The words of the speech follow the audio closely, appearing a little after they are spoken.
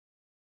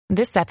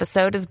This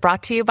episode is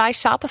brought to you by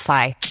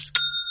Shopify.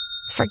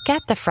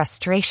 Forget the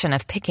frustration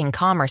of picking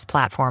commerce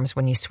platforms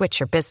when you switch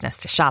your business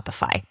to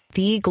Shopify,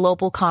 the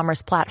global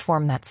commerce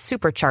platform that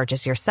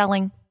supercharges your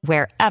selling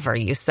wherever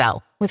you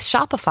sell. With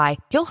Shopify,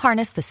 you'll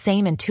harness the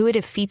same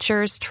intuitive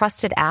features,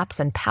 trusted apps,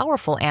 and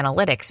powerful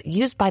analytics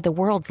used by the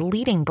world's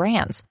leading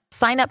brands.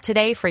 Sign up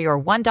today for your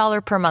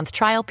 $1 per month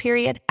trial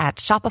period at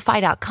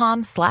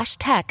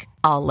shopify.com/tech,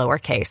 all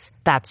lowercase.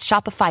 That's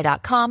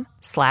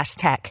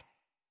shopify.com/tech.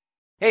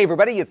 Hey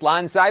everybody, it's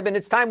Lon Seidman.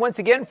 It's time once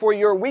again for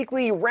your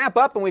weekly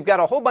wrap-up, and we've got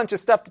a whole bunch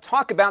of stuff to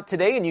talk about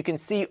today, and you can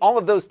see all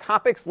of those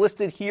topics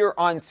listed here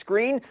on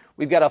screen.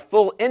 We've got a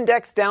full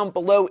index down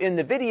below in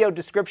the video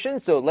description,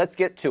 so let's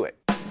get to it.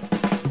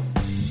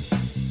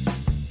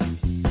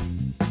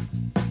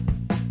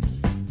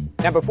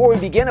 Now, before we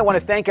begin, I want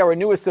to thank our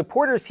newest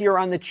supporters here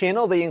on the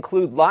channel. They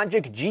include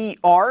Logic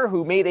GR,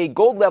 who made a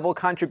gold-level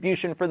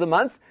contribution for the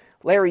month,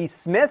 Larry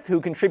Smith, who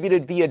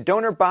contributed via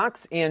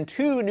DonorBox, and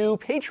two new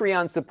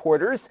Patreon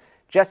supporters,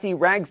 Jesse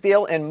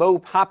Ragsdale and Mo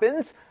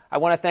Poppins. I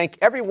want to thank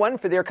everyone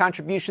for their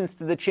contributions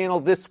to the channel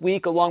this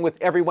week, along with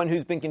everyone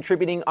who's been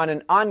contributing on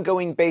an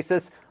ongoing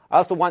basis. I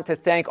also want to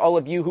thank all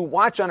of you who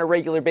watch on a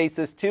regular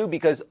basis, too,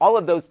 because all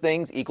of those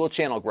things equal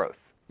channel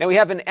growth. Now, we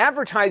have an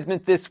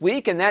advertisement this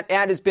week, and that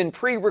ad has been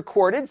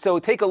pre-recorded, so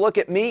take a look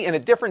at me in a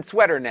different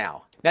sweater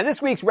now. Now,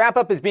 this week's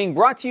wrap-up is being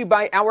brought to you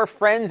by our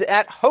friends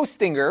at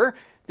Hostinger.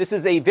 This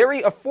is a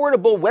very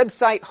affordable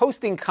website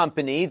hosting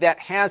company that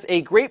has a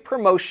great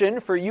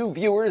promotion for you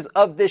viewers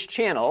of this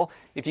channel.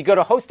 If you go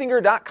to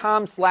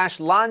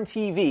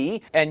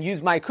hostinger.com/LonTV and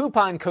use my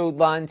coupon code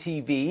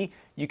LonTV,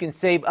 you can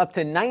save up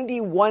to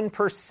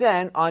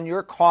 91% on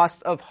your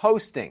cost of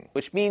hosting,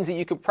 which means that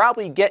you could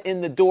probably get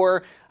in the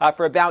door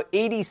for about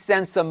 80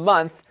 cents a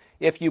month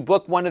if you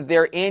book one of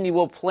their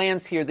annual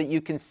plans here that you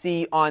can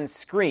see on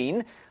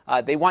screen.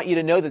 They want you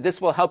to know that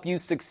this will help you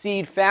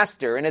succeed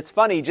faster. And it's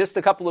funny, just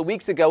a couple of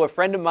weeks ago, a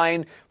friend of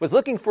mine was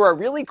looking for a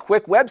really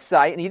quick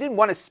website, and he didn't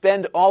want to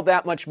spend all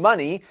that much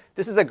money.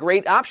 This is a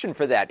great option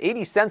for that.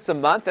 80 cents a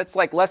month, that's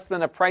like less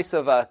than the price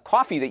of a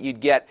coffee that you'd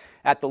get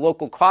at the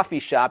local coffee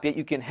shop, yet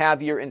you can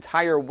have your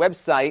entire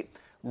website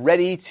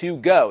ready to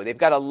go. They've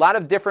got a lot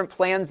of different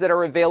plans that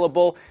are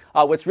available.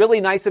 What's really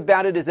nice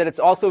about it is that it's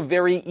also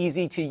very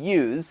easy to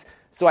use.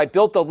 So I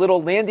built a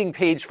little landing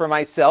page for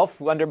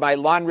myself under my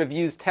Lon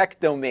Reviews Tech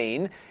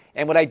domain.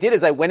 And what I did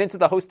is I went into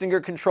the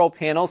Hostinger control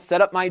panel, set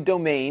up my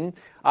domain.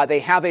 They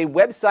have a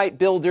website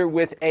builder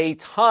with a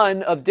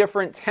ton of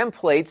different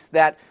templates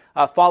that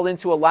fall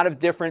into a lot of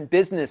different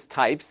business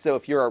types. So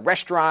if you're a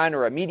restaurant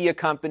or a media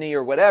company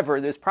or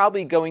whatever, there's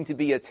probably going to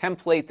be a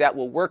template that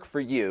will work for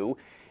you.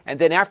 And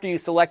then after you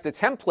select a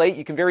template,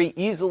 you can very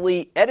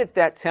easily edit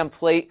that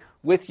template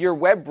with your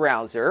web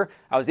browser.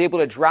 I was able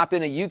to drop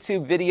in a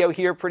YouTube video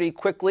here pretty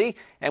quickly,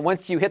 and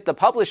once you hit the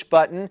publish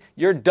button,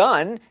 you're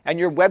done, and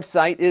your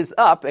website is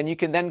up, and you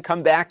can then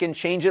come back and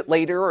change it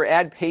later or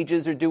add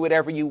pages or do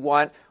whatever you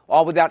want,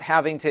 all without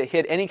having to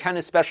hit any kind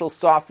of special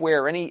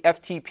software or any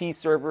FTP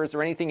servers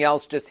or anything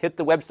else. Just hit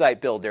the website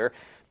builder.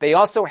 They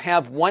also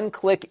have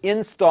one-click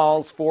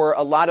installs for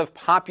a lot of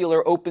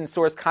popular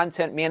open-source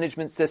content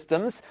management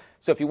systems.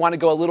 So if you want to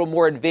go a little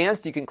more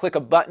advanced, you can click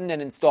a button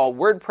and install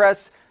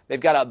WordPress. They've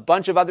got a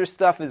bunch of other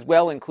stuff as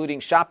well, including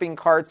shopping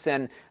carts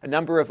and a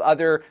number of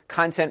other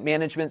content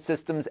management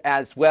systems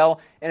as well.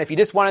 And if you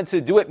just wanted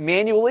to do it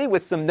manually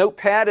with some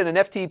Notepad and an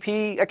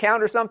FTP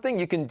account or something,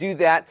 you can do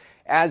that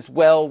as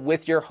well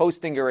with your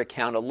Hostinger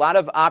account. A lot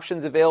of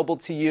options available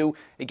to you.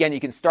 Again, you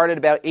can start at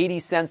about 80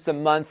 cents a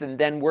month and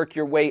then work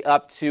your way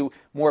up to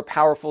more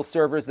powerful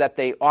servers that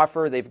they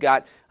offer. They've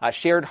got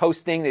shared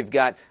hosting. They've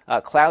got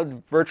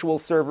cloud virtual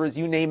servers.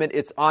 You name it,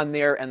 it's on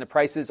there, and the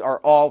prices are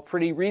all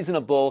pretty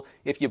reasonable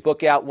if you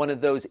book out one of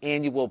those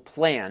annual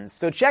plans.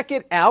 So check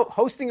it out,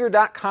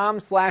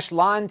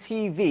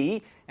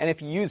 hostinger.com/LonTV. And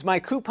if you use my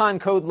coupon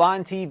code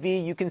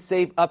LonTV, you can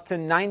save up to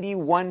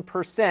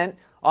 91%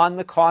 on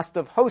the cost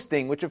of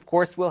hosting, which of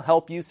course will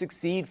help you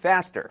succeed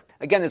faster.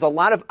 Again, there's a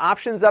lot of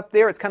options up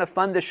there. It's kind of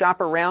fun to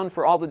shop around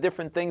for all the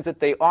different things that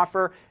they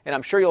offer, and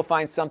I'm sure you'll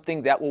find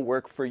something that will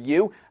work for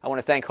you. I want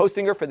to thank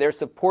Hostinger for their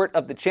support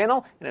of the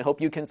channel, and I hope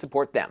you can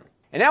support them.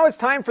 And now it's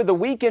time for the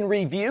Week in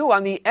Review.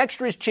 On the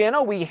Extras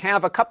channel, we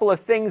have a couple of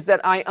things that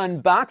I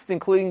unboxed,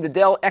 including the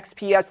Dell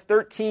XPS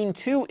 13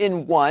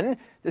 2-in-1.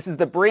 This is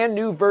the brand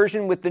new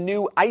version with the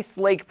new Ice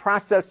Lake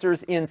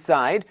processors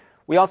inside.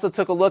 We also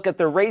took a look at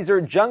the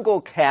Razer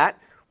Jungle Cat,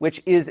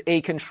 which is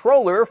a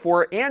controller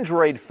for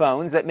Android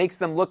phones that makes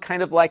them look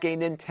kind of like a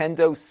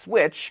Nintendo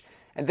Switch.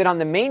 And then on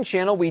the main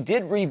channel, we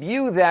did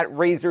review that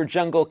Razer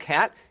Jungle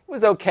Cat. It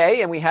was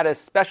okay, and we had a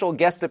special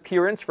guest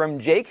appearance from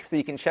Jake, so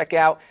you can check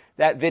out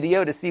that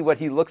video to see what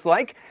he looks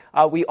like.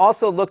 We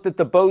also looked at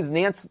the Bose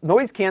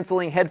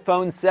noise-canceling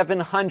headphone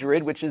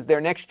 700, which is their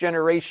next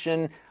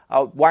generation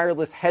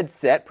wireless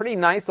headset. Pretty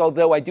nice,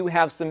 although I do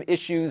have some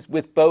issues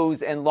with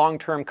Bose and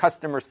long-term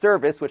customer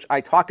service, which I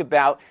talk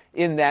about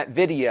in that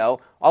video.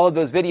 All of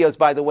those videos,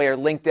 by the way, are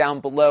linked down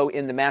below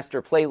in the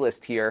master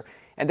playlist here.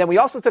 And then we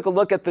also took a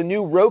look at the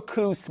new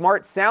Roku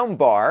Smart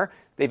Soundbar.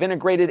 They've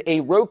integrated a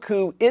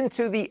Roku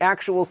into the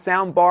actual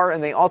soundbar,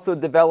 and they also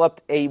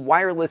developed a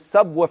wireless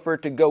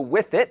subwoofer to go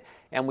with it.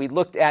 And we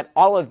looked at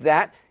all of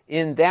that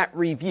in that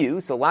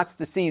review. So lots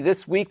to see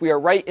this week. We are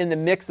right in the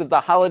mix of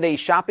the holiday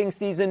shopping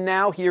season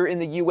now here in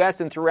the U.S.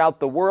 and throughout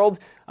the world.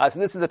 So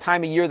this is the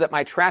time of year that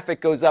my traffic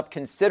goes up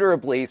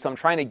considerably. So I'm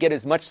trying to get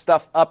as much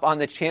stuff up on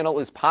the channel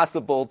as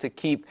possible to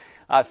keep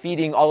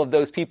feeding all of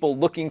those people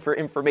looking for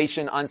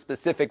information on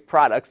specific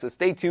products. So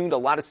stay tuned. A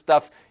lot of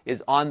stuff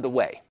is on the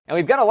way. And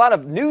we've got a lot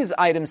of news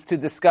items to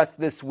discuss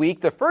this week.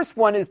 The first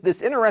one is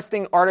this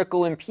interesting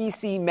article in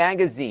PC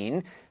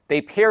Magazine. They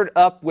paired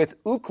up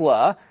with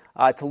Ookla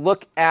to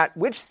look at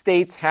which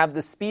states have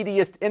the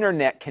speediest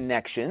internet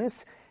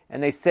connections.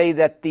 And they say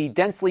that the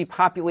densely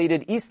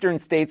populated eastern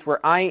states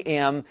where I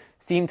am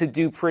seem to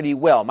do pretty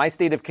well. My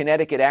state of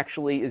Connecticut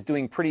actually is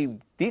doing pretty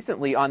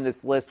decently on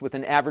this list with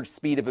an average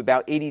speed of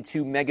about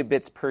 82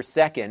 megabits per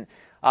second.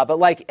 But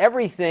like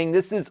everything,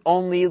 this is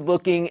only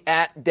looking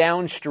at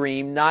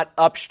downstream, not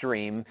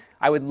upstream.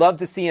 I would love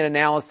to see an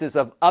analysis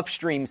of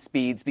upstream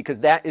speeds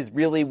because that is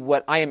really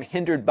what I am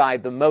hindered by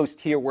the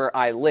most here where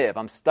I live.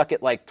 I'm stuck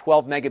at like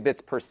 12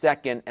 megabits per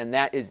second, and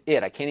that is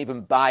it. I can't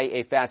even buy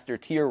a faster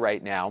tier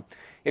right now.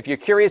 If you're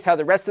curious how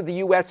the rest of the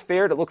U.S.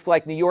 fared, it looks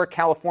like New York,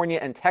 California,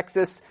 and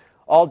Texas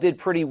all did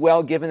pretty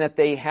well, given that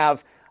they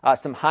have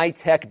some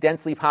high-tech,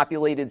 densely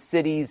populated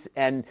cities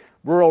and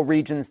rural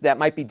regions that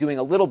might be doing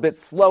a little bit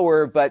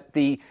slower, but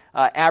the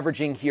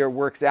averaging here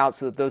works out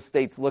so that those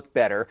states look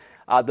better.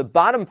 The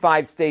bottom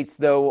 5 states,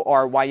 though,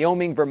 are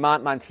Wyoming,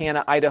 Vermont,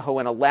 Montana, Idaho,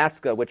 and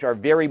Alaska, which are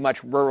very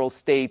much rural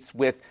states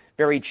with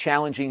very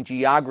challenging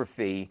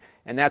geography,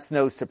 and that's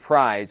no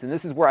surprise. And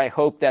this is where I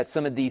hope that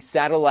some of these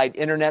satellite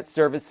internet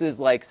services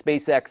like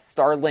SpaceX,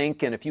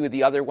 Starlink, and a few of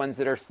the other ones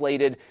that are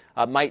slated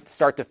might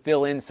start to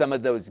fill in some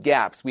of those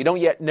gaps. We don't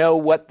yet know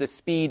what the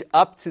speed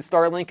up to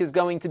Starlink is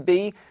going to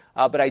be,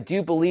 but I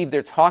do believe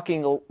they're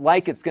talking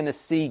like it's going to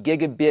see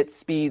gigabit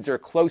speeds or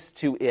close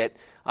to it,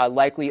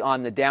 likely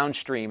on the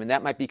downstream, and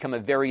that might become a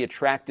very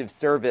attractive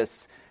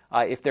service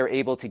if they're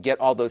able to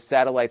get all those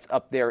satellites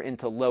up there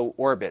into low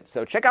orbit.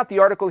 So check out the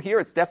article here.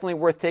 It's definitely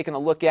worth taking a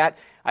look at.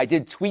 I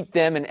did tweet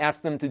them and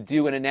ask them to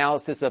do an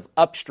analysis of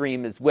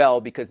upstream as well,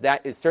 because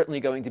that is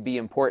certainly going to be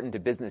important to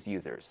business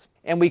users.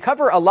 And we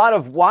cover a lot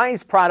of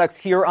Wyze products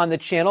here on the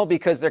channel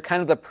because they're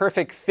kind of the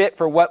perfect fit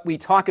for what we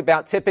talk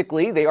about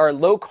typically. They are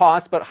low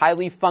cost but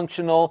highly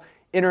functional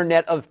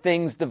Internet of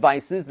Things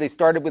devices. They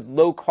started with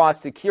low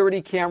cost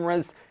security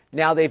cameras.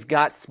 Now they've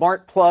got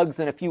smart plugs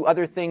and a few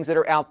other things that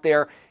are out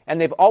there. And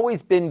they've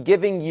always been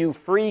giving you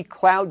free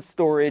cloud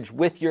storage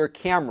with your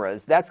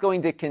cameras. That's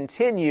going to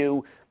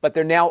continue, but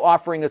they're now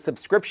offering a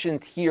subscription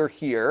tier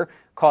here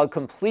called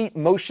Complete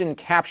Motion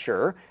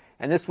Capture.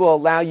 And this will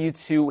allow you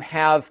to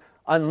have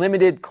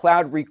unlimited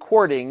cloud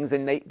recordings,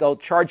 and they'll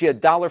charge you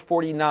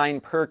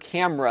 $1.49 per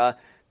camera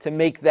to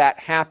make that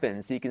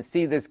happen. So you can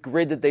see this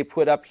grid that they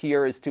put up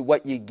here as to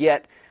what you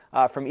get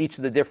from each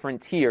of the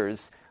different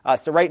tiers.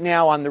 So right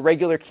now on the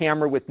regular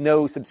camera with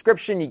no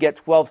subscription, you get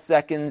 12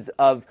 seconds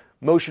of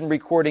motion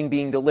recording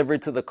being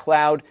delivered to the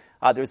cloud.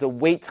 There's a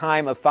wait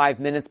time of 5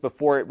 minutes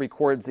before it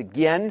records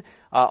again.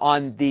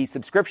 On the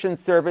subscription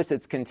service,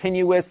 it's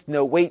continuous,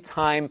 no wait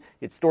time.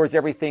 It stores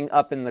everything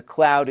up in the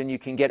cloud, and you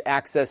can get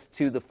access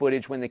to the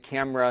footage when the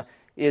camera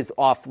is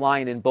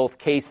offline in both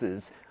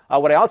cases.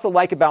 What I also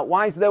like about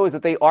Wyze, though, is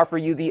that they offer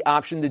you the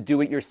option to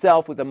do it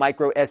yourself with a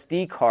micro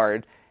SD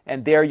card.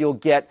 And there you'll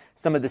get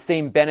some of the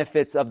same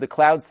benefits of the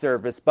cloud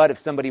service. But if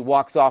somebody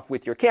walks off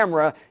with your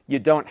camera, you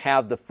don't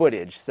have the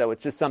footage. So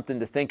it's just something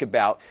to think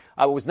about.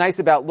 What was nice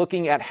about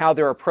looking at how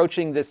they're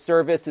approaching this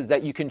service is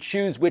that you can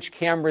choose which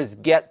cameras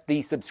get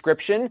the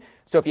subscription.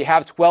 So if you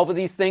have 12 of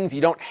these things,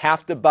 you don't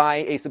have to buy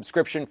a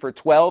subscription for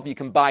 12. You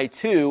can buy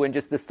 2 and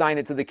just assign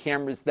it to the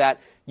cameras that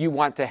you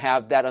want to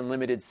have that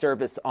unlimited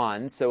service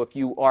on. So if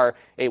you are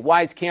a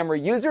Wyze camera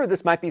user,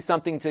 this might be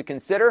something to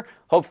consider.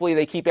 Hopefully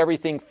they keep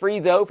everything free,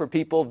 though, for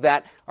people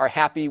that are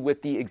happy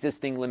with the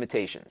existing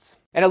limitations.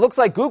 And it looks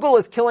like Google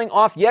is killing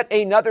off yet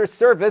another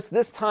service.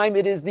 This time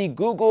it is the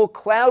Google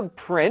Cloud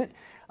Print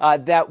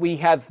that we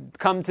have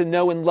come to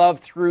know and love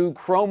through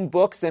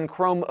Chromebooks and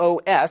Chrome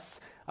OS.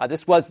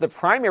 This was the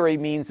primary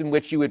means in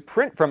which you would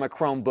print from a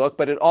Chromebook,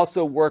 but it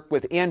also worked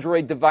with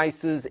Android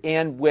devices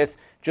and with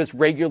just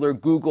regular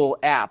Google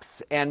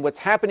apps. And what's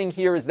happening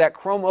here is that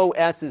Chrome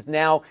OS has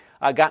now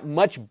got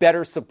much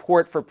better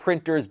support for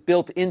printers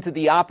built into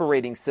the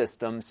operating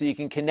system, so you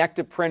can connect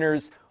to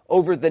printers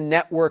over the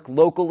network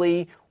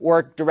locally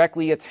or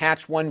directly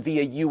attach one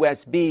via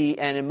USB,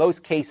 and in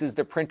most cases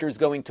the printer is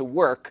going to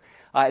work.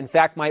 In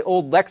fact, my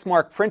old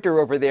Lexmark printer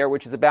over there,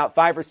 which is about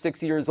 5 or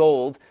 6 years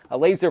old, a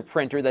laser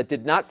printer that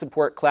did not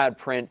support Cloud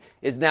Print,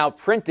 is now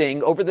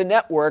printing over the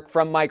network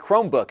from my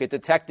Chromebook. It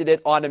detected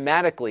it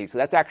automatically. So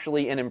that's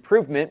actually an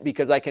improvement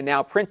because I can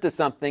now print to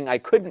something I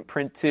couldn't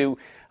print to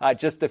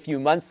just a few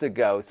months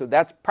ago. So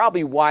that's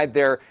probably why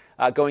they're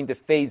going to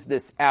phase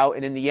this out.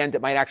 And in the end, it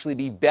might actually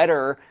be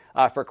better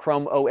for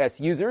Chrome OS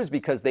users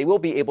because they will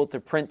be able to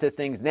print to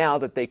things now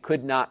that they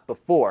could not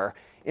before.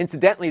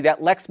 Incidentally,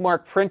 that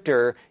Lexmark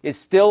printer is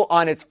still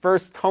on its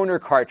first toner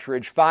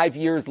cartridge 5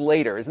 years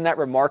later. Isn't that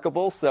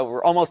remarkable? So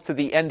we're almost to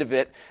the end of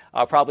it.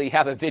 I'll probably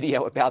have a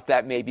video about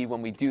that maybe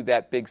when we do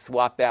that big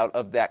swap out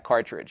of that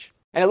cartridge.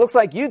 And it looks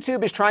like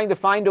YouTube is trying to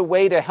find a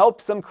way to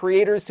help some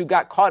creators who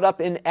got caught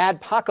up in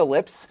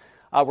adpocalypse.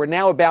 We're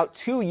now about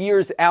 2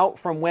 years out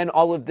from when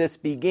all of this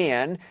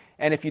began.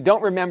 And if you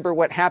don't remember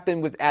what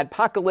happened with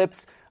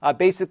adpocalypse,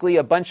 basically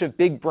a bunch of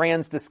big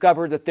brands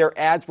discovered that their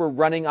ads were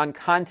running on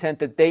content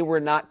that they were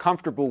not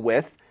comfortable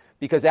with.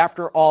 Because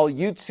after all,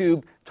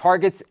 YouTube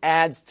targets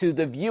ads to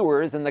the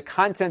viewers, and the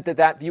content that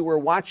that viewer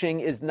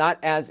watching is not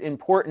as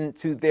important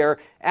to their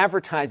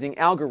advertising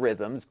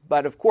algorithms.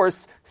 But of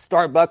course,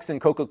 Starbucks and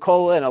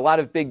Coca-Cola and a lot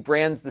of big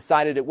brands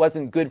decided it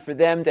wasn't good for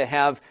them to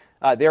have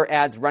their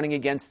ads running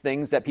against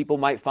things that people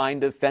might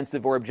find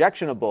offensive or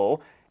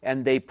objectionable.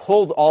 And they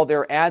pulled all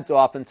their ads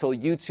off until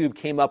YouTube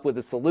came up with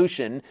a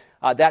solution.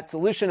 That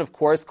solution, of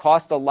course,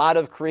 cost a lot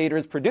of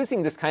creators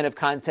producing this kind of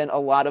content a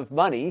lot of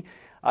money.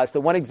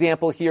 So one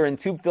example here in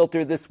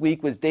TubeFilter this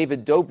week was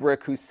David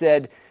Dobrik, who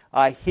said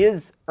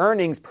his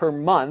earnings per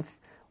month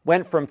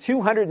went from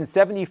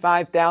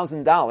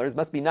 $275,000,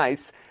 must be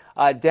nice,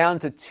 down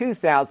to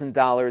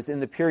 $2,000 in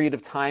the period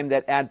of time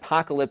that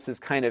adpocalypse is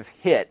kind of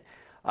hit.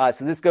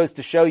 So this goes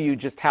to show you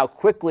just how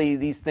quickly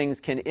these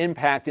things can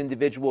impact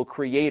individual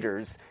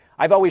creators.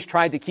 I've always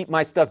tried to keep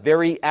my stuff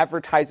very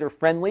advertiser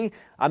friendly.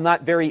 I'm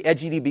not very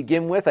edgy to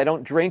begin with. I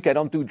don't drink. I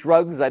don't do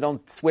drugs. I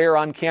don't swear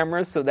on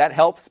camera, so that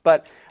helps.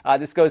 But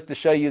this goes to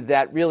show you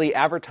that really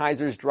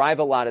advertisers drive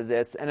a lot of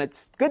this. And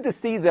it's good to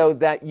see, though,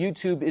 that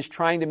YouTube is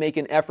trying to make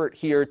an effort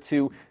here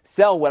to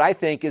sell what I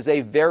think is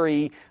a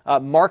very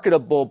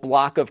marketable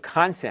block of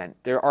content.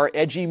 There are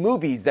edgy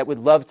movies that would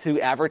love to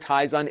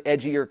advertise on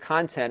edgier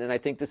content, and I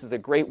think this is a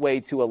great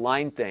way to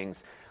align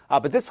things.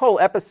 But this whole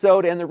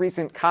episode and the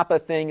recent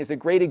COPPA thing is a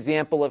great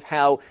example of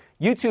how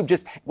YouTube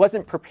just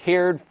wasn't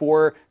prepared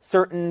for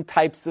certain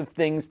types of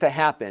things to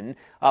happen.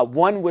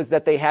 One was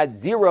that they had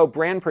zero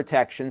brand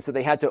protection, so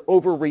they had to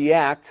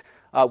overreact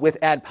with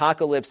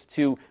adpocalypse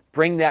to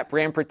bring that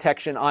brand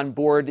protection on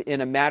board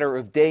in a matter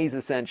of days,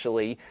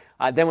 essentially.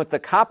 Then with the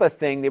COPPA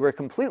thing, they were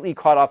completely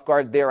caught off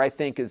guard there, I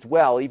think, as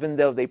well, even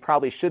though they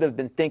probably should have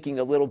been thinking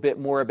a little bit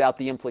more about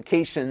the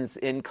implications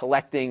in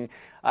collecting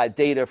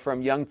data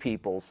from young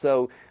people.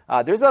 So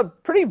there's a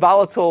pretty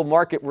volatile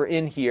market we're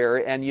in here,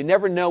 and you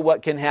never know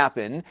what can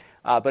happen.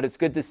 But it's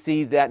good to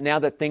see that now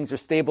that things are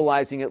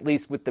stabilizing, at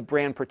least with the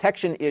brand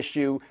protection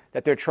issue,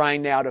 that they're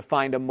trying now to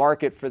find a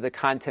market for the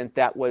content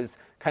that was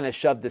kind of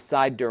shoved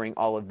aside during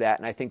all of that.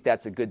 And I think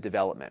that's a good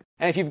development.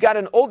 And if you've got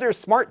an older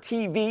smart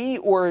TV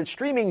or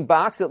streaming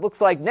box, it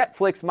looks like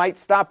Netflix might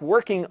stop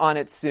working on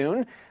it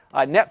soon.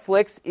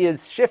 Netflix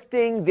is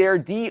shifting their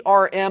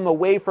DRM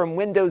away from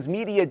Windows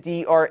Media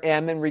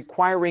DRM and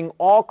requiring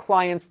all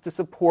clients to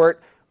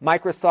support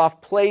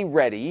Microsoft Play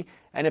Ready.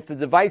 And if the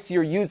device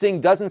you're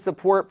using doesn't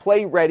support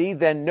Play Ready,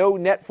 then no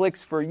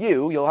Netflix for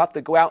you. You'll have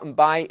to go out and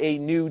buy a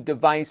new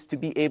device to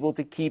be able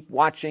to keep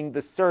watching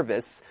the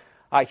service.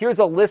 Here's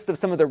a list of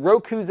some of the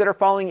Rokus that are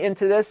falling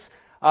into this.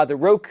 The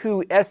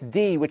Roku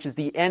SD, which is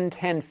the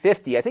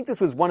N1050. I think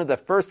this was one of the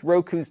first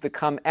Rokus to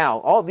come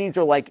out. All of these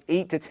are like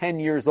 8 to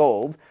 10 years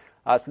old.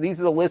 So these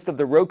are the list of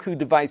the Roku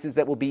devices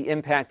that will be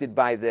impacted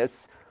by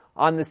this.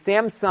 On the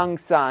Samsung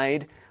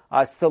side,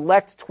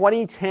 select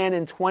 2010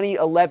 and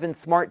 2011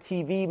 smart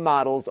TV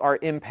models are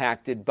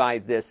impacted by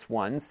this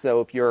one. So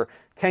if your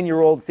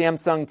 10-year-old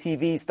Samsung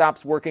TV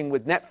stops working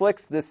with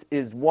Netflix, this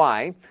is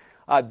why.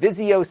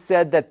 Vizio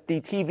said that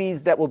the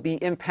TVs that will be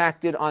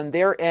impacted on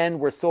their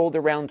end were sold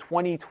around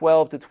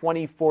 2012 to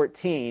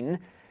 2014,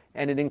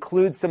 and it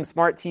includes some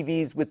smart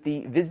TVs with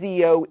the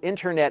Vizio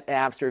Internet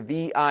apps, or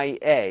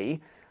VIA.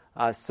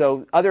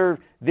 So other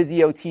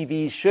Vizio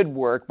TVs should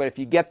work, but if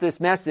you get this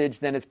message,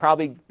 then it's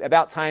probably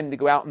about time to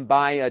go out and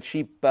buy a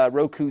cheap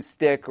Roku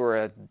stick or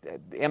a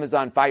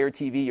Amazon Fire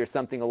TV or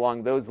something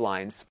along those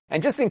lines.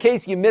 And just in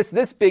case you missed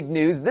this big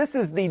news, this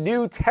is the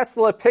new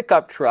Tesla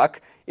pickup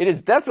truck. It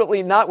is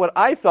definitely not what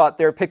I thought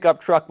their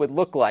pickup truck would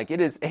look like.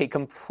 It is a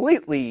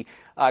completely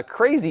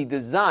crazy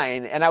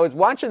design, and I was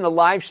watching the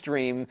live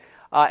stream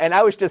and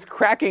I was just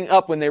cracking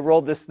up when they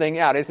rolled this thing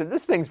out. I said,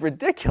 this thing's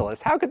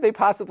ridiculous. How could they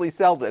possibly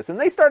sell this? And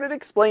they started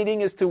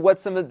explaining as to what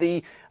some of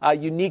the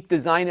unique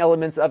design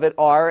elements of it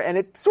are, and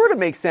it sort of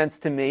makes sense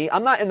to me.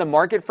 I'm not in the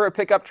market for a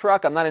pickup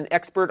truck. I'm not an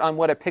expert on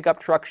what a pickup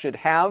truck should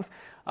have,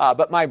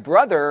 but my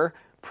brother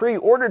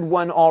pre-ordered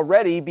one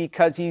already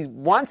because he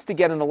wants to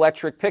get an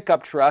electric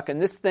pickup truck,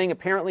 and this thing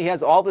apparently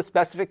has all the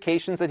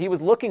specifications that he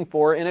was looking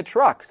for in a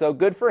truck. So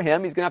good for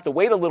him. He's going to have to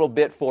wait a little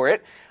bit for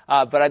it,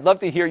 but I'd love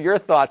to hear your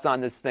thoughts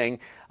on this thing.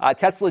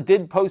 Tesla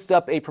did post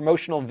up a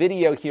promotional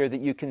video here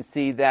that you can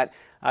see that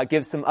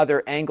gives some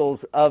other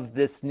angles of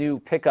this new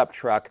pickup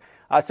truck.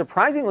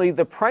 Surprisingly,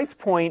 the price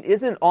point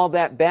isn't all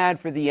that bad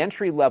for the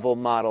entry-level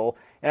model,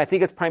 and I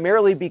think it's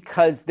primarily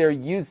because they're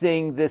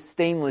using this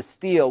stainless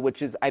steel,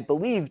 which is, I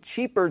believe,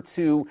 cheaper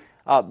to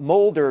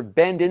mold or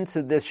bend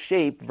into this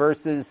shape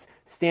versus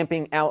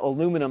stamping out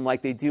aluminum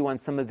like they do on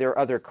some of their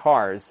other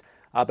cars.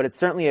 but it's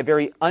certainly a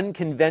very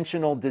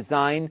unconventional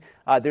design.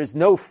 There's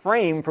no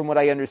frame, from what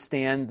I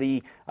understand.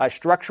 The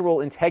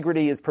structural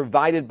integrity is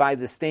provided by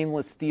the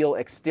stainless steel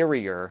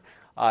exterior.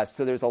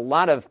 So there's a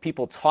lot of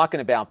people talking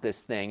about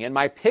this thing. And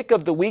my pick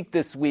of the week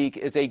this week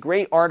is a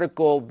great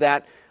article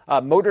that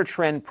Motor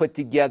Trend put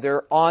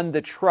together on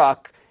the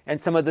truck and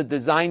some of the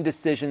design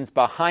decisions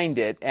behind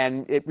it.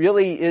 And it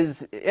really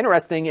is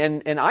interesting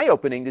and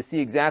eye-opening to see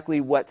exactly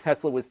what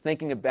Tesla was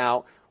thinking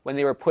about when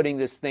they were putting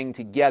this thing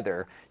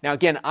together. Now,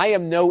 again, I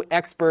am no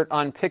expert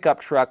on pickup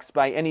trucks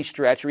by any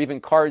stretch, or even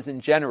cars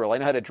in general. I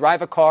know how to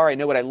drive a car. I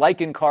know what I like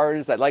in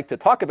cars. I like to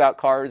talk about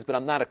cars, but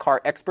I'm not a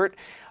car expert.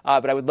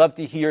 But I would love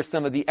to hear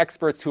some of the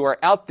experts who are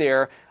out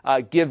there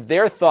give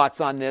their thoughts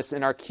on this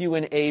in our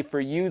Q&A for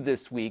you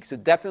this week. So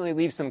definitely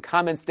leave some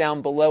comments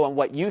down below on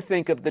what you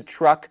think of the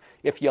truck.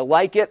 If you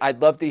like it,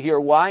 I'd love to hear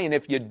why. And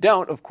if you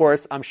don't, of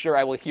course, I'm sure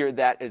I will hear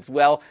that as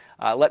well.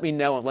 Let me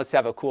know, and let's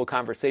have a cool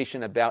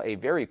conversation about a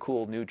very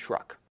cool new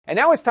truck. And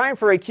now it's time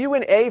for a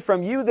Q&A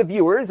from you, the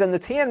viewers. And the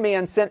Tan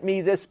Man sent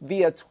me this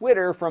via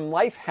Twitter from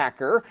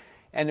Lifehacker.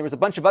 And there was a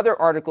bunch of other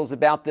articles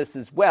about this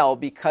as well,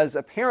 because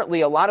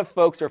apparently a lot of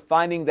folks are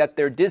finding that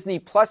their Disney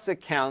Plus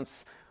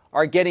accounts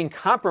are getting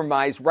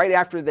compromised right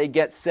after they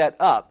get set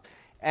up.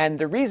 And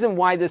the reason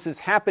why this is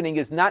happening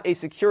is not a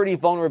security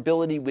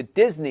vulnerability with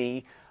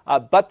Disney,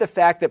 but the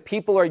fact that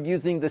people are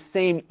using the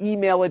same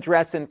email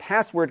address and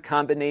password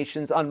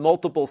combinations on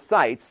multiple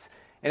sites.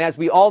 And as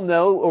we all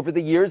know, over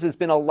the years, there's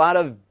been a lot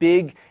of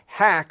big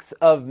hacks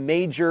of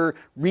major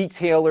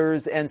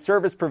retailers and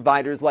service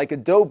providers like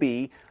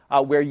Adobe,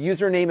 where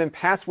username and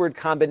password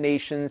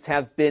combinations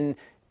have been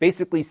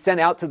basically sent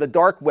out to the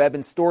dark web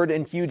and stored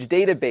in huge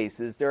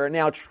databases. There are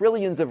now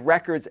trillions of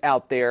records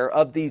out there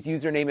of these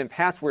username and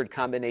password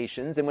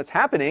combinations. And what's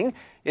happening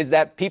is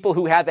that people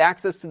who have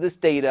access to this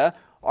data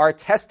are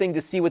testing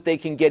to see what they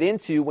can get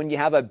into when you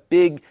have a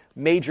big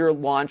major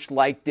launch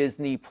like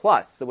Disney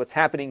Plus. So what's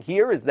happening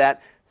here is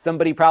that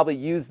somebody probably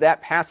used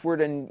that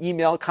password and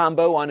email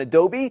combo on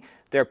Adobe.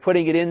 They're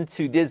putting it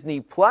into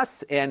Disney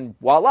Plus, and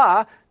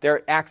voila,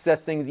 they're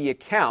accessing the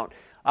account.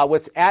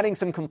 What's adding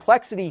some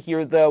complexity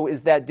here, though,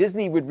 is that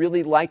Disney would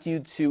really like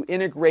you to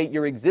integrate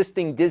your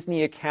existing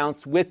Disney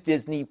accounts with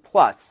Disney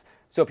Plus.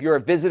 So if you're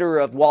a visitor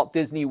of Walt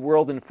Disney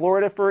World in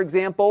Florida, for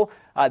example,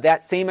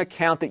 that same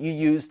account that you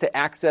use to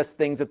access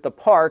things at the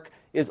park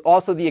is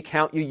also the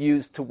account you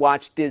use to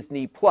watch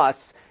Disney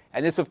Plus.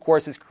 And this, of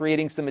course, is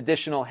creating some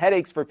additional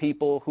headaches for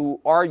people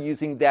who are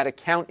using that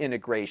account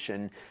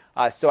integration.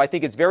 So I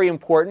think it's very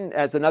important,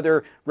 as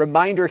another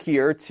reminder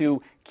here,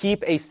 to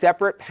keep a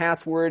separate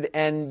password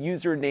and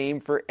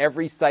username for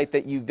every site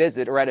that you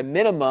visit, or at a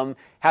minimum,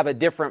 have a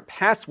different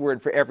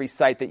password for every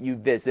site that you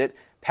visit.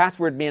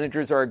 Password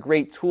managers are a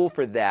great tool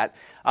for that.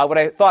 What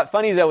I thought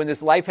funny, though, in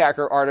this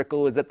Lifehacker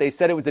article is that they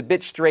said it was a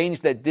bit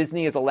strange that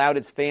Disney has allowed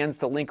its fans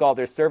to link all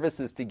their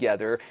services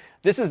together.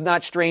 This is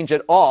not strange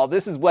at all.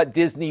 This is what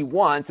Disney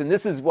wants, and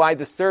this is why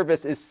the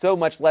service is so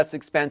much less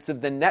expensive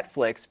than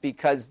Netflix,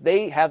 because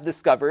they have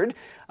discovered,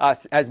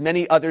 as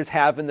many others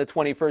have in the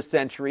 21st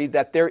century,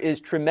 that there is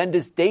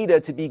tremendous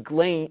data to be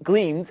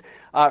gleaned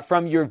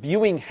from your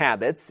viewing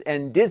habits,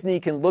 and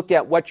Disney can look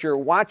at what you're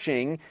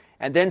watching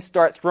and then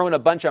start throwing a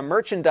bunch of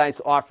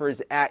merchandise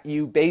offers at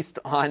you based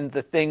on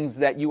the things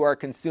that you are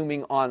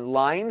consuming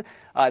online.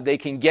 They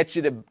can get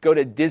you to go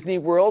to Disney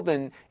World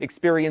and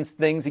experience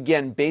things,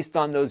 again, based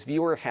on those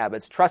viewer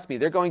habits. Trust me,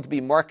 they're going to be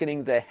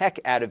marketing the heck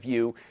out of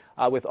you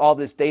with all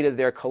this data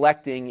they're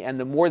collecting. And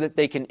the more that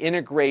they can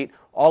integrate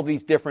all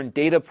these different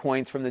data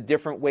points from the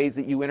different ways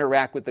that you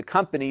interact with the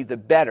company, the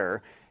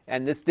better.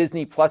 And this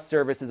Disney Plus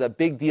service is a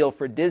big deal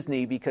for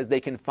Disney because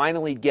they can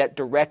finally get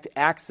direct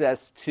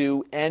access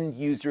to end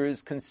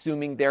users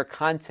consuming their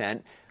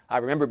content. I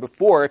remember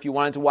before, if you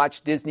wanted to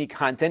watch Disney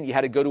content, you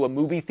had to go to a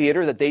movie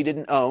theater that they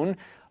didn't own,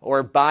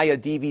 or buy a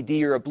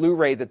DVD or a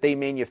Blu-ray that they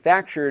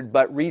manufactured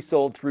but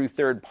resold through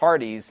third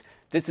parties.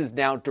 This is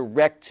now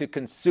direct to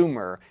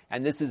consumer,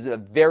 and this is a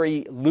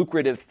very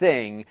lucrative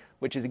thing,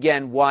 which is,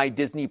 again, why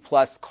Disney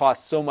Plus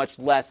costs so much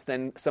less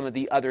than some of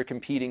the other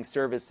competing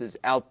services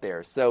out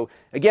there. So,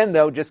 again,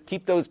 though, just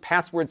keep those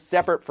passwords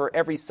separate for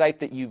every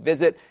site that you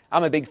visit.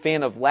 I'm a big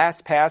fan of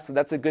LastPass, so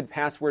that's a good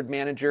password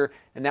manager,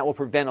 and that will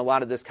prevent a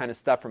lot of this kind of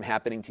stuff from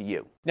happening to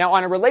you. Now,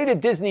 on a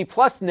related Disney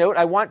Plus note,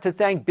 I want to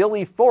thank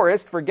Billy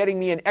Forrest for getting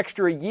me an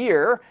extra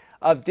year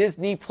of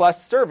Disney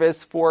Plus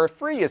service for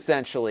free,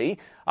 essentially.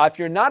 If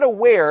you're not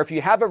aware, if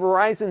you have a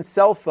Verizon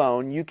cell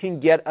phone, you can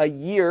get a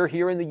year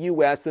here in the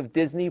U.S. of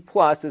Disney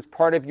Plus as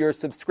part of your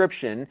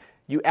subscription.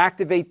 You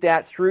activate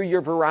that through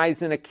your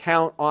Verizon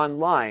account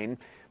online.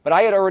 But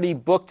I had already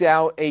booked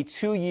out a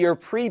 2-year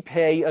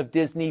prepay of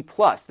Disney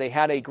Plus. They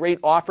had a great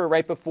offer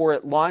right before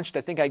it launched.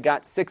 I think I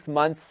got 6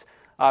 months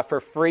for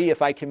free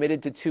if I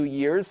committed to 2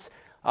 years.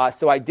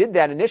 So I did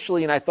that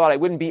initially, and I thought I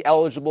wouldn't be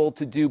eligible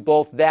to do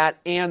both that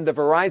and the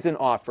Verizon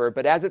offer.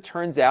 But as it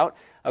turns out,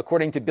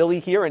 according to Billy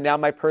here, and now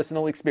my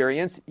personal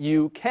experience,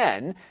 you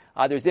can.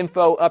 There's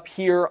info up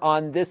here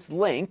on this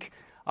link.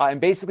 And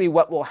basically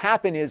what will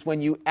happen is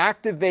when you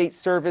activate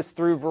service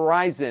through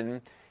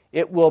Verizon,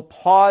 it will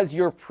pause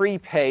your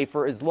prepay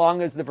for as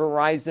long as the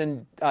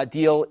Verizon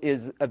deal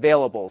is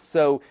available.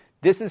 So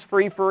this is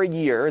free for a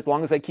year as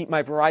long as I keep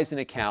my Verizon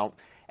account.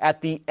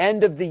 At the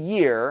end of the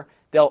year,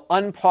 they'll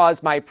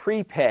unpause my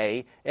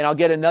prepay, and I'll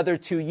get another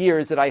 2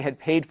 years that I had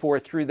paid for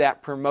through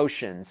that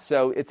promotion.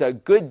 So it's a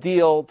good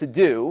deal to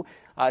do,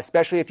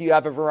 especially if you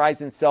have a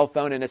Verizon cell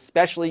phone and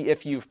especially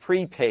if you've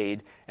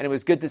prepaid. And it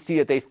was good to see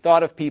that they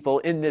thought of people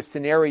in this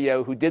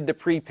scenario who did the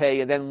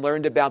prepay and then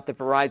learned about the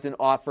Verizon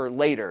offer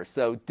later.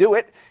 So do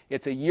it.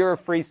 It's a year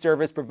of free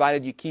service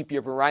provided you keep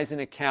your Verizon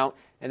account,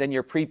 and then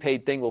your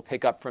prepaid thing will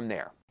pick up from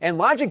there. And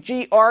Logic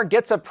GR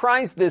gets a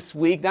prize this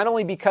week, not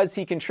only because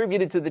he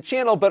contributed to the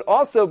channel, but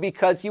also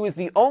because he was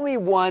the only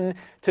one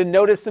to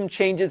notice some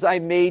changes I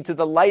made to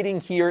the lighting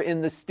here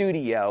in the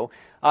studio.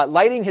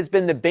 Lighting has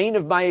been the bane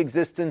of my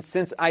existence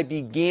since I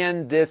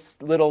began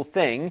this little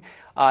thing,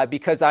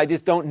 because I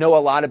just don't know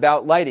a lot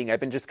about lighting. I've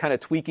been just kind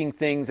of tweaking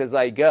things as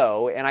I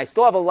go, and I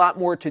still have a lot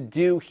more to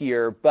do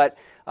here, but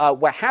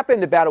what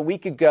happened about a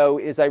week ago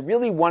is I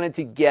really wanted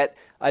to get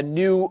a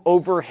new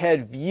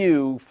overhead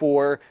view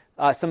for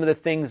some of the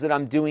things that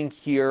I'm doing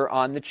here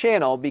on the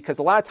channel, because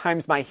a lot of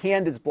times my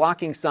hand is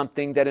blocking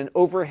something that an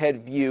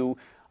overhead view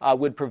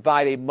would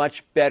provide a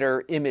much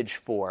better image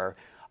for.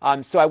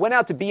 So I went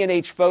out to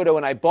B&H Photo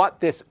and I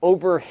bought this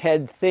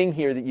overhead thing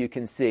here that you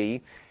can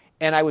see,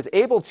 and I was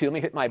able to, let me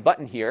hit my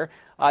button here,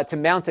 to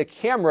mount a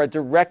camera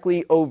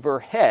directly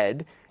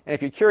overhead. And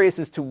if you're curious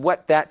as to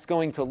what that's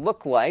going to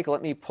look like,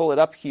 let me pull it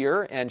up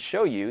here and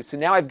show you. So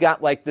now I've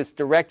got like this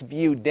direct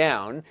view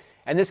down,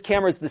 and this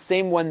camera is the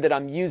same one that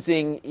I'm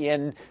using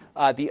in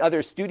the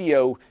other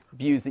studio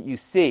views that you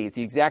see. It's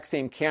the exact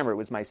same camera. It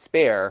was my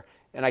spare,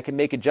 and I can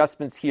make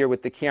adjustments here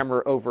with the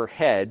camera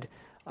overhead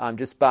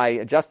just by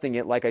adjusting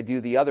it like I do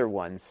the other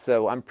ones.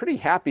 So I'm pretty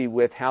happy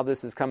with how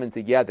this is coming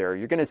together.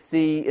 You're going to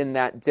see in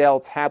that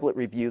Dell tablet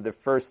review the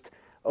first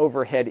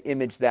overhead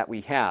image that we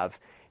have.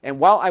 And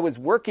while I was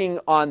working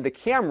on the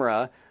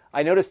camera,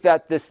 I noticed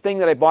that this thing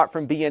that I bought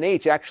from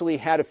B&H actually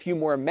had a few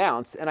more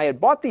mounts. And I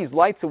had bought these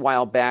lights a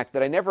while back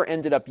that I never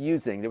ended up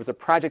using. There was a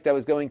project I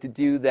was going to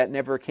do that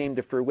never came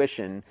to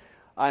fruition.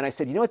 And I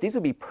said, you know what, these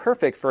would be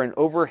perfect for an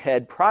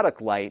overhead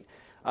product light.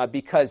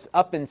 Because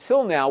up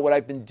until now, what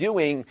I've been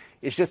doing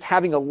is just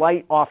having a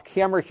light off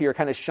camera here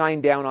kind of shine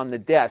down on the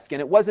desk.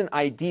 And it wasn't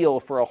ideal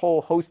for a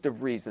whole host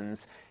of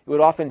reasons. It would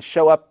often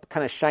show up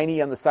kind of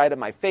shiny on the side of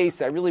my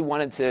face. I really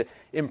wanted to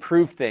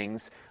improve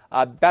things.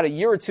 About a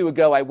year or two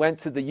ago, I went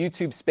to the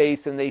YouTube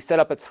space and they set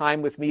up a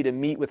time with me to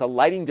meet with a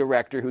lighting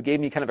director who gave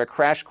me kind of a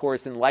crash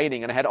course in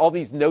lighting. And I had all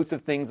these notes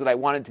of things that I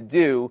wanted to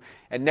do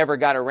and never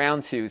got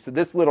around to. So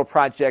this little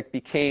project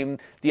became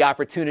the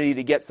opportunity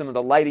to get some of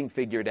the lighting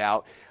figured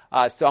out.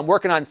 So I'm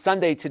working on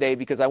Sunday today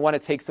because I want to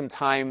take some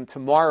time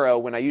tomorrow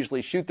when I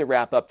usually shoot the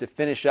wrap-up to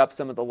finish up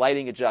some of the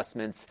lighting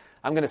adjustments.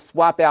 I'm going to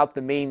swap out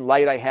the main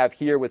light I have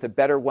here with a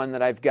better one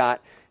that I've got.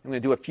 I'm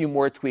going to do a few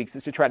more tweaks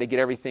just to try to get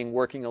everything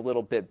working a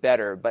little bit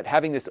better. But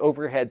having this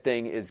overhead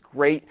thing is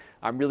great.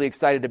 I'm really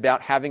excited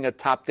about having a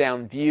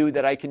top-down view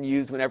that I can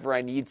use whenever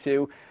I need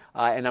to.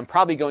 And I'm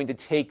probably going to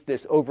take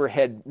this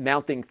overhead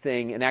mounting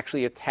thing and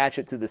actually attach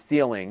it to the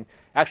ceiling.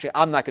 Actually,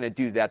 I'm not going to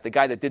do that. The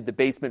guy that did the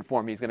basement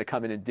for me is going to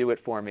come in and do it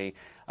for me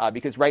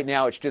because right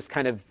now it's just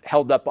kind of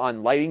held up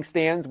on lighting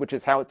stands, which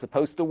is how it's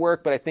supposed to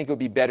work. But I think it would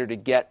be better to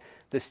get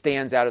the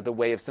stands out of the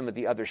way of some of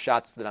the other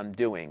shots that I'm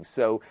doing.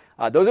 So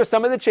those are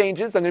some of the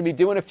changes. I'm going to be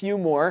doing a few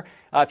more.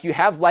 If you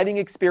have lighting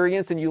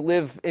experience and you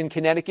live in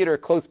Connecticut or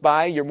close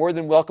by, you're more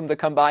than welcome to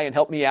come by and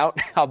help me out.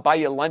 I'll buy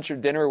you lunch or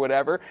dinner or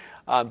whatever.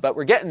 But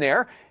we're getting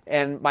there.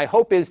 And my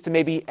hope is to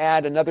maybe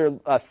add another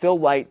fill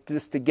light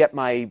just to get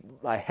my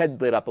head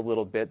lit up a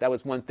little bit. That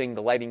was one thing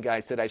the lighting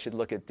guy said I should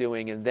look at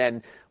doing. And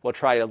then we'll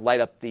try to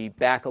light up the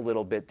back a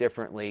little bit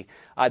differently.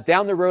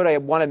 Down the road, I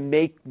want to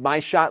make my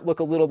shot look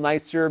a little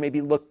nicer,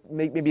 maybe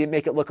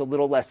make it look a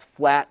little less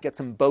flat, get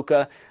some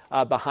bokeh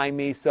behind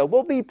me. So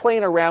we'll be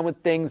playing around with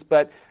things,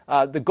 but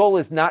the goal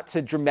is not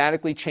to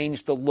dramatically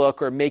change the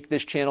look or make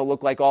this channel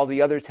look like all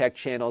the other tech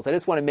channels. I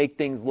just want to make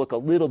things look a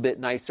little bit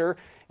nicer.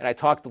 And I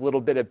talked a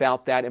little bit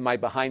about that in my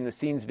behind the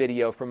scenes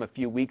video from a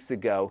few weeks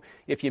ago.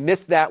 If you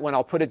missed that one,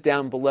 I'll put it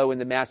down below in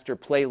the master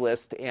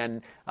playlist.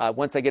 And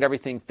once I get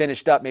everything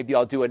finished up, maybe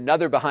I'll do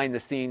another behind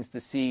the scenes to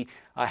see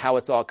how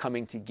it's all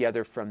coming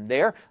together from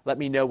there. Let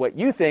me know what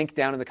you think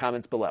down in the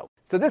comments below.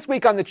 So this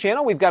week on the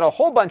channel, we've got a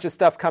whole bunch of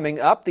stuff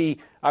coming up. The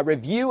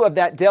review of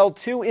that Dell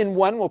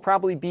 2-in-1 will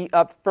probably be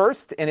up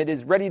first, and it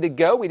is ready to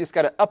go. We just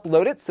got to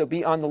upload it, so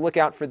be on the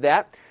lookout for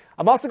that.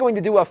 I'm also going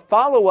to do a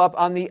follow-up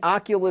on the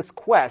Oculus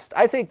Quest.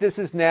 I think this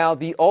is now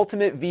the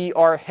ultimate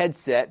VR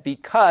headset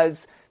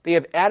because they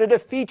have added a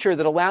feature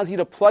that allows you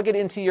to plug it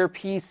into your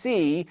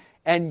PC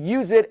and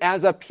use it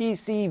as a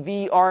PC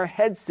VR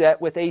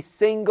headset with a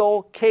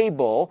single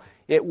cable.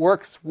 It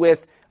works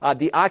with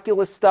the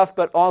Oculus stuff,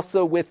 but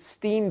also with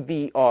Steam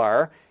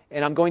VR.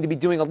 And I'm going to be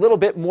doing a little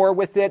bit more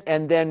with it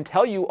and then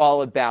tell you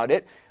all about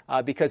it.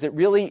 Because it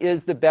really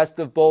is the best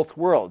of both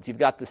worlds. You've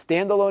got the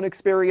standalone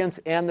experience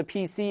and the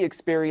PC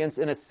experience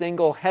in a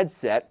single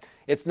headset.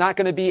 It's not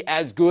going to be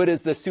as good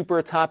as the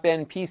super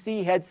top-end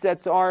PC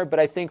headsets are, but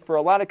I think for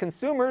a lot of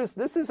consumers,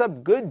 this is a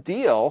good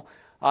deal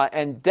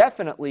and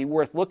definitely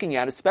worth looking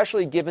at,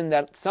 especially given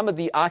that some of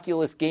the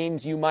Oculus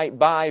games you might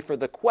buy for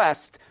the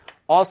Quest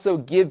also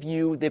give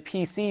you the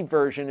PC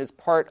version as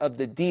part of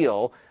the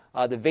deal,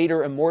 the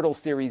Vader Immortal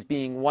series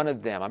being one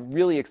of them. I'm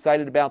really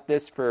excited about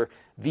this for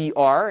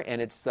VR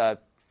and its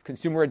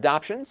consumer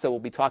adoption, so we'll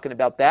be talking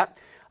about that.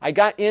 I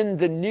got in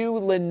the new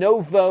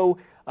Lenovo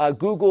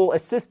Google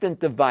Assistant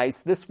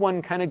device. This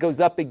one kind of goes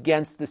up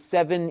against the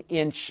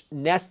 7-inch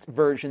Nest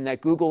version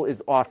that Google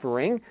is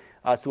offering.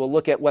 So we'll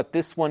look at what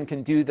this one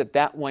can do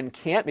that one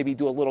can't, maybe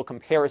do a little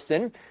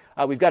comparison.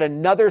 We've got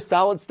another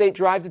solid-state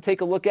drive to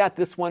take a look at,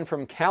 this one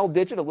from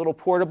CalDigit, a little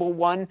portable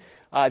one.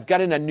 I've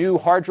got in a new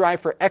hard drive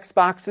for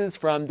Xboxes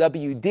from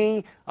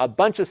WD, a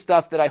bunch of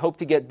stuff that I hope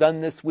to get done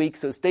this week,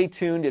 so stay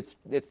tuned. It's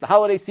the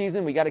holiday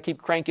season. We got to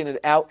keep cranking it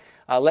out.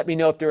 Let me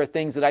know if there are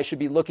things that I should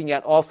be looking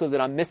at also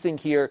that I'm missing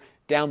here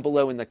down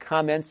below in the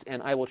comments,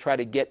 and I will try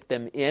to get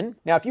them in.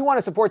 Now, if you want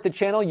to support the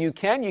channel, you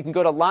can. You can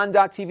go to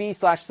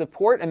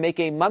lon.tv/support and make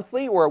a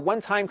monthly or a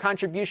one-time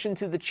contribution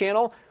to the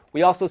channel.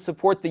 We also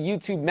support the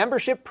YouTube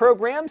membership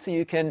program, so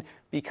you can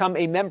become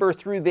a member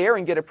through there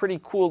and get a pretty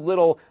cool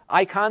little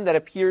icon that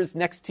appears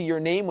next to your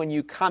name when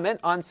you comment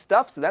on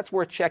stuff, so that's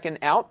worth checking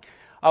out.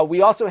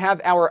 We also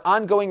have our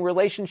ongoing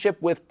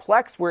relationship with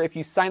Plex, where if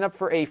you sign up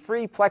for a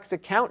free Plex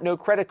account, no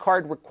credit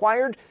card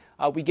required,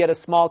 we get a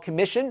small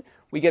commission.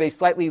 We get a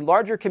slightly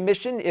larger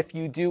commission if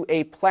you do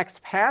a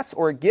Plex Pass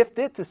or gift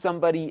it to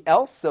somebody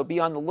else, so be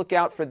on the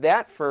lookout for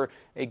that for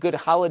a good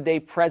holiday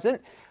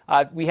present.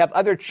 We have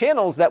other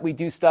channels that we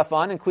do stuff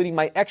on, including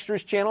my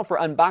Extras channel for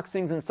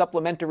unboxings and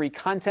supplementary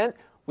content.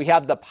 We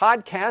have the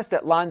podcast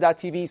at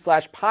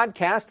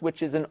lon.tv/podcast,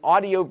 which is an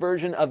audio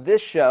version of this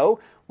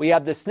show. We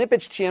have the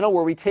Snippets channel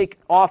where we take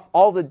off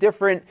all the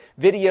different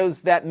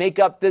videos that make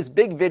up this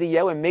big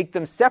video and make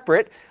them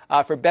separate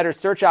for better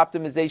search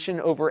optimization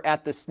over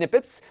at the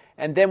Snippets.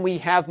 And then we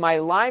have my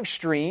live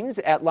streams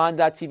at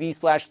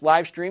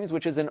lon.tv/livestreams,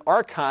 which is an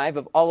archive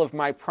of all of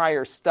my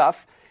prior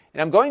stuff.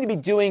 And I'm going to be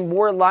doing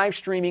more live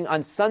streaming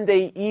on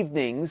Sunday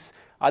evenings.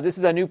 This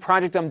is a new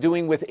project I'm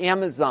doing with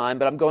Amazon,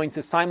 but I'm going to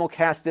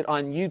simulcast it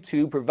on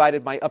YouTube,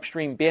 provided my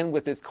upstream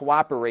bandwidth is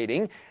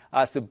cooperating.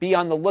 So be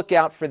on the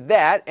lookout for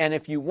that. And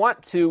if you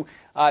want to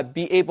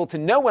be able to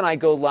know when I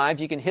go live,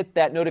 you can hit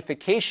that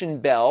notification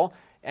bell,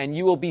 and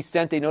you will be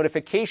sent a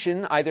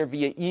notification either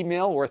via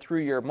email or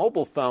through your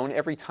mobile phone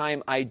every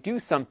time I do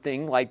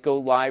something like go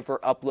live or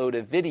upload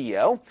a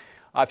video.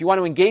 If you want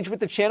to engage with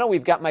the channel,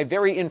 we've got my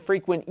very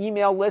infrequent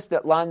email list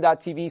at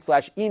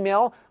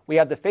lon.tv/email. We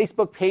have the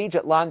Facebook page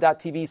at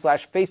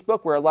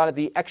lon.tv/Facebook, where a lot of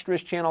the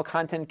Extras channel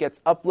content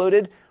gets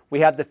uploaded. We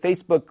have the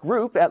Facebook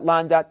group at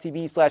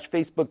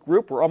lon.tv/Facebook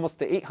group. We're almost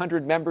to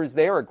 800 members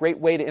there, a great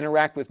way to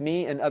interact with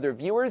me and other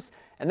viewers.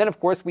 And then, of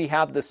course, we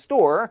have the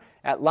store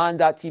at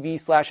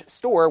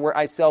lon.tv/store, where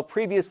I sell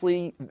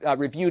previously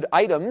reviewed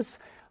items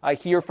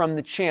here from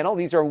the channel.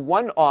 These are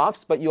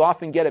one-offs, but you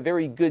often get a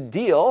very good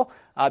deal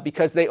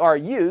because they are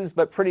used,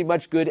 but pretty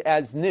much good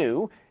as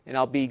new. And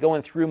I'll be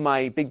going through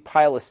my big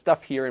pile of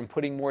stuff here and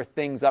putting more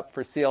things up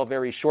for sale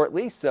very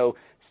shortly, so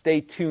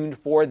stay tuned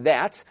for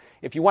that.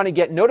 If you want to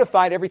get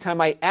notified every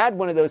time I add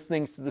one of those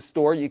things to the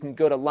store, you can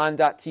go to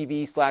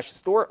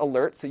lon.tv/store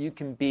alert so you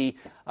can be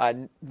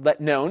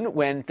let known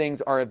when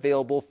things are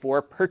available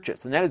for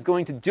purchase. And that is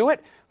going to do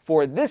it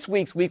for this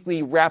week's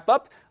weekly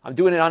wrap-up. I'm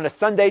doing it on a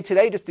Sunday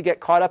today just to get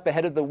caught up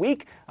ahead of the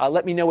week.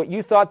 Let me know what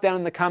you thought down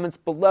in the comments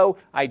below.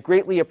 I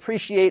greatly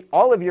appreciate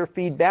all of your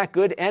feedback,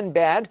 good and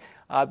bad,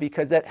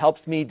 because that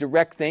helps me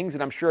direct things,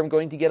 and I'm sure I'm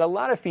going to get a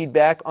lot of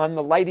feedback on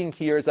the lighting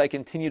here as I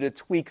continue to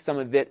tweak some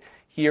of it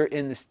here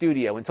in the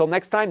studio. Until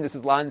next time, this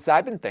is Lon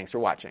Seidman. Thanks for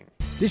watching.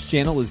 This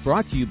channel is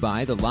brought to you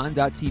by the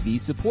Lon.TV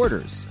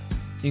supporters,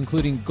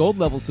 including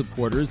gold-level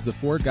supporters, the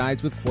Four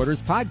Guys with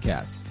Quarters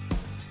podcast,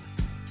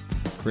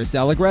 Chris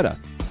Allegretta,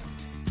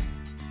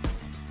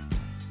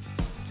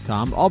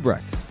 Tom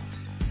Albrecht,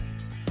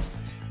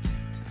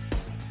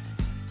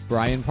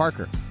 Brian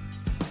Parker,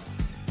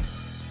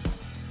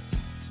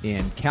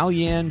 and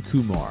Kalyan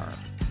Kumar.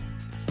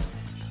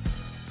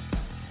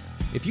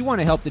 If you want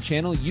to help the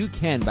channel, you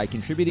can by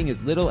contributing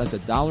as little as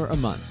 $1 a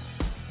month.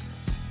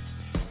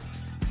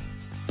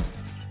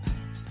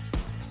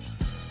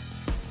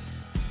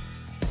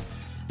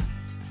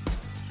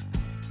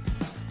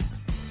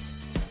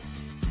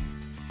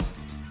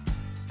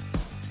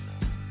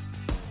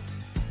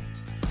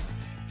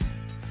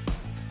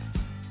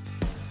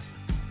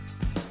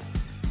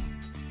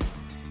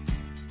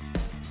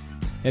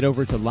 Head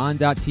over to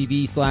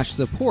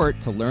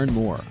lon.tv/support to learn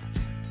more.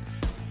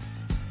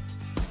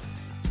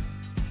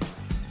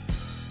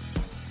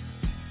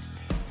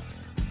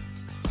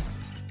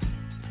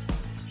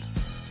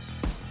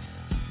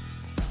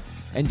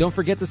 And don't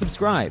forget to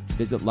subscribe.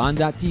 Visit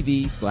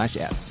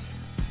lon.tv/s.